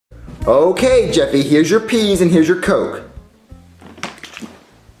Okay, Jeffy, here's your peas and here's your Coke.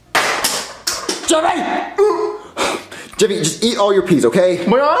 Jeffy! Jeffy, just eat all your peas, okay?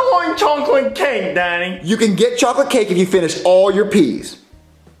 But I want chocolate cake, Daddy. You can get chocolate cake if you finish all your peas.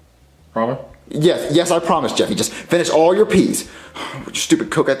 Promise? Yes, I promise, Jeffy. Just finish all your peas. Your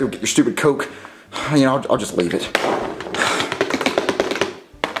stupid Coke, I have to get your stupid Coke. You know, I'll just leave it.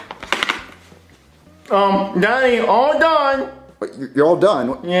 Daddy, all done. Wait, you're all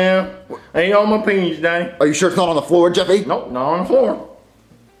done? Yeah, I ate all my peas, Daddy. Are you sure it's not on the floor, Jeffy? Nope, not on the floor.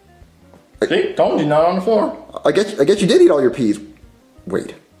 See, told you, not on the floor. I guess you did eat all your peas.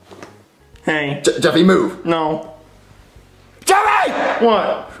 Wait. Hey. Jeffy, move. No. Jeffy!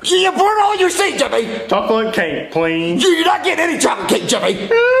 What? You burned all your seat, Jeffy! Chocolate cake, please. You're not getting any chocolate cake, Jeffy!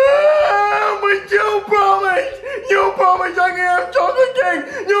 But you promised! You promised I can have chocolate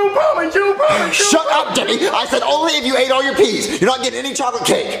cake! You promised! You promised! Shut up, Jeffy! I said only if you ate all your peas. You're not getting any chocolate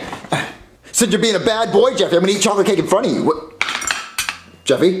cake. Since you're being a bad boy, Jeffy, I'm gonna eat chocolate cake in front of you. What?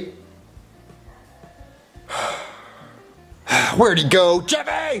 Jeffy? Where'd he go?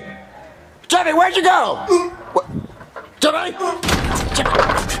 Jeffy! Jeffy, where'd you go? What? Jeffy!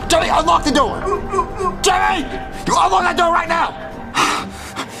 Jeffy, unlock the door! Jeffy! You unlock that door right now!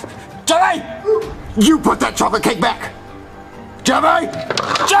 Jeffy! You put that chocolate cake back! Jeffy!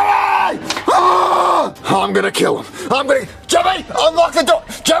 Jeffy! Ah! I'm gonna kill him. Jeffy! Unlock the door!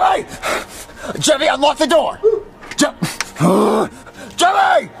 Jeffy! Jeffy, unlock the door! Jeffy!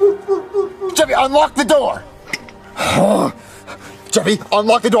 Jeffy, unlock the door! Jeffy,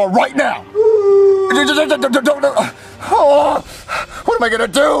 unlock the door right now! What am I gonna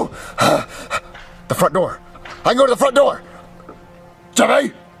do? The front door. I can go to the front door.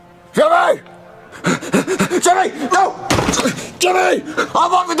 Jeffy! Jeffy! Jeffy! No! Jeffy!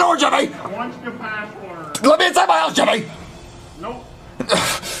 Unlock the door, Jeffy! What's the password? Let me inside my house, Jeffy! Nope.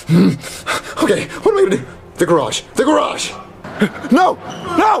 Okay, what am I gonna do? The garage. The garage! No!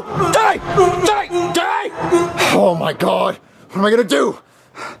 No! Jeffy! Jeffy! Jeffy! Oh my God! What am I gonna do?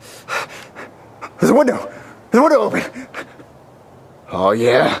 There's a window! There's a window open! Oh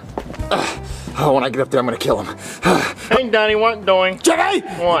yeah! Oh, when I get up there, I'm gonna kill him. Hey, Daddy, what you doing? Jeffy!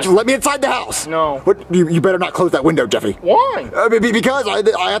 What? Let me inside the house! No. What? You better not close that window, Jeffy. Why? Because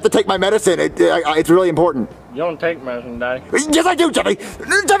I have to take my medicine. It's really important. You don't take medicine, Daddy. Yes, I do, Jeffy!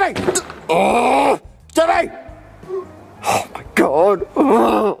 Jeffy! Oh! Jeffy! Oh my God!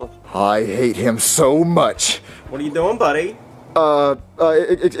 Oh, I hate him so much. What are you doing, buddy?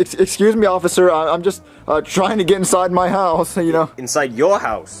 Excuse me, officer. I'm just trying to get inside my house, you know. Inside your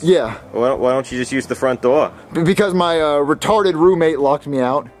house? Yeah. Why don't you just use the front door? Because my retarded roommate locked me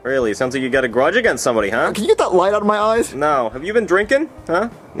out. Really? Sounds like you got a grudge against somebody, huh? Can you get that light out of my eyes? No. Have you been drinking? Huh?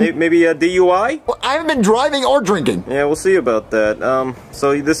 Maybe a DUI? Well, I haven't been driving or drinking. Yeah, we'll see about that.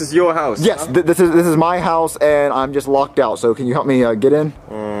 So this is your house? Yes, huh? this is my house, and I'm just locked out. So can you help me get in?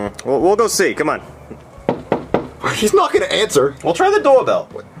 We'll go see. Come on. He's not gonna answer. We'll try the doorbell.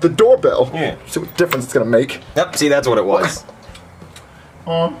 The doorbell? Yeah. See what difference it's gonna make. Yep, see, that's what it was.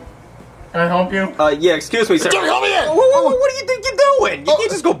 Can I help you? Yeah, excuse me, sir. Jeffy, help me in! Whoa, what do you think you're doing? You can't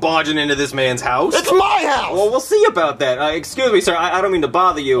just go barging into this man's house. It's my house! Well, we'll see about that. Excuse me, sir, I don't mean to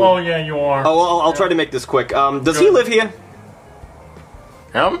bother you. Oh, yeah, you are. Oh, well, I'll try to make this quick. Does he live here?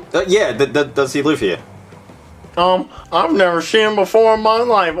 Him? Yeah, does he live here? I've never seen him before in my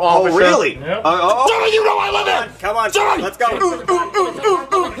life, officer. Oh, really? Yep. Jeffy, you know I live in! Come on, Jeffy! let's go.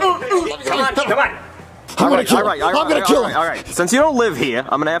 Come on. I'm gonna kill him. I'm gonna kill him. All right. Since you don't live here,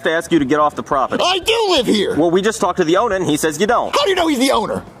 I'm gonna have to ask you to get off the property. I do live here! Well, we just talked to the owner, and he says you don't. How do you know he's the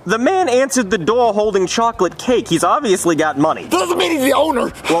owner? The man answered the door holding chocolate cake. He's obviously got money. That doesn't mean he's the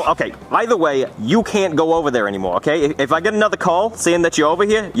owner! Well, okay. Either way, you can't go over there anymore, okay? If I get another call saying that you're over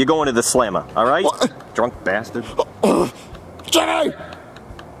here, you're going to the slammer, all right? What? Drunk bastard. Jeffy!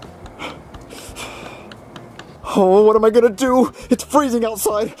 Oh, what am I gonna do? It's freezing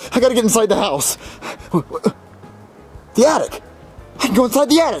outside. I gotta get inside the house. The attic! I can go inside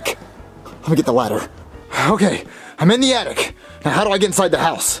the attic! Let me get the ladder. Okay, I'm in the attic. Now how do I get inside the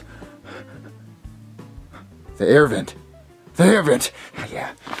house? The air vent. The air vent.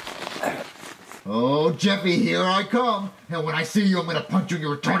 Yeah. Oh, Jeffy, here I come. And when I see you, I'm gonna punch you in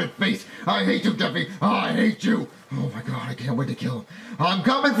your retarded face. I hate you, Jeffy. I hate you. Oh my God, I can't wait to kill him. I'm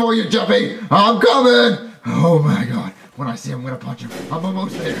coming for you, Jeffy. I'm coming. Oh my God. When I see him, I'm gonna punch him. I'm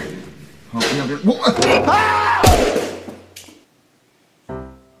almost there. Okay, I'm gonna... Ah!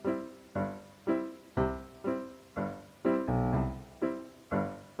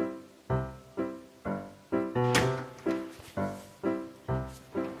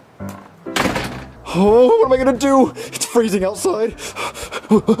 Oh, what am I gonna do? It's freezing outside.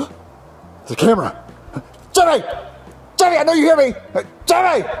 The camera. Jeffy! Jeffy, I know you hear me!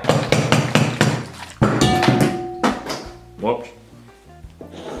 Jeffy! Whoops.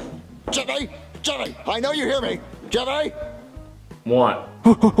 Jeffy! Jeffy, I know you hear me! Jeffy! What?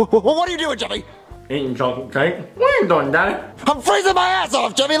 What are you doing, Jeffy? Eating chocolate cake? What are you doing, Daddy? I'm freezing my ass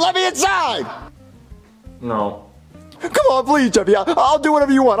off, Jeffy! Let me inside! No. Come on, please, Jeffy. I'll do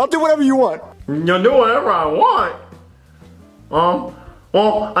whatever you want. I'll do whatever you want. You'll do whatever I want.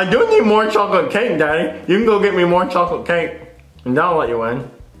 Well, I do need more chocolate cake, Daddy. You can go get me more chocolate cake, and that'll let you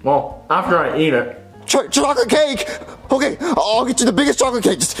in. Well, after I eat it. Chocolate cake! Okay, I'll get you the biggest chocolate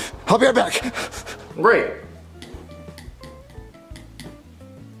cake. Just, I'll be right back. Great.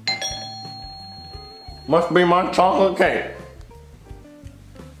 Must be my chocolate cake.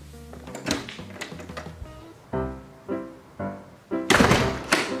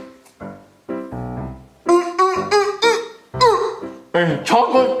 It's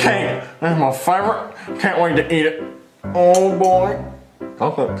chocolate cake. It's my favorite. Can't wait to eat it. Oh boy.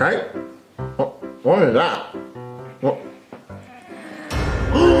 Chocolate cake? What is that? What?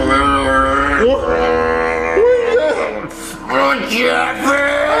 Oh, Jeffy!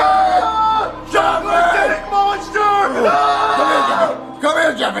 Chocolate cake monster! Come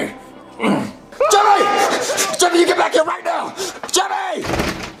here, Jeffy! Jeffy! Jeffy, you get back here right now! Jeffy!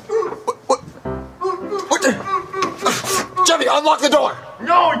 What the? Jeffy, unlock the door!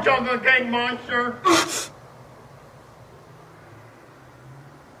 No, chocolate cake monster!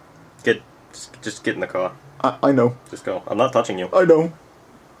 Just get in the car. I know. Just go. I'm not touching you. I know.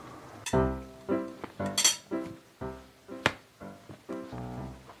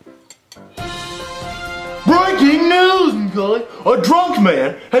 Breaking news, Nicole! A drunk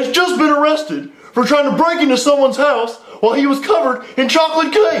man has just been arrested for trying to break into someone's house while he was covered in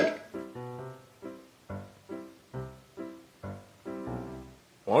chocolate cake.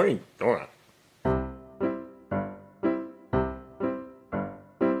 What are you doing?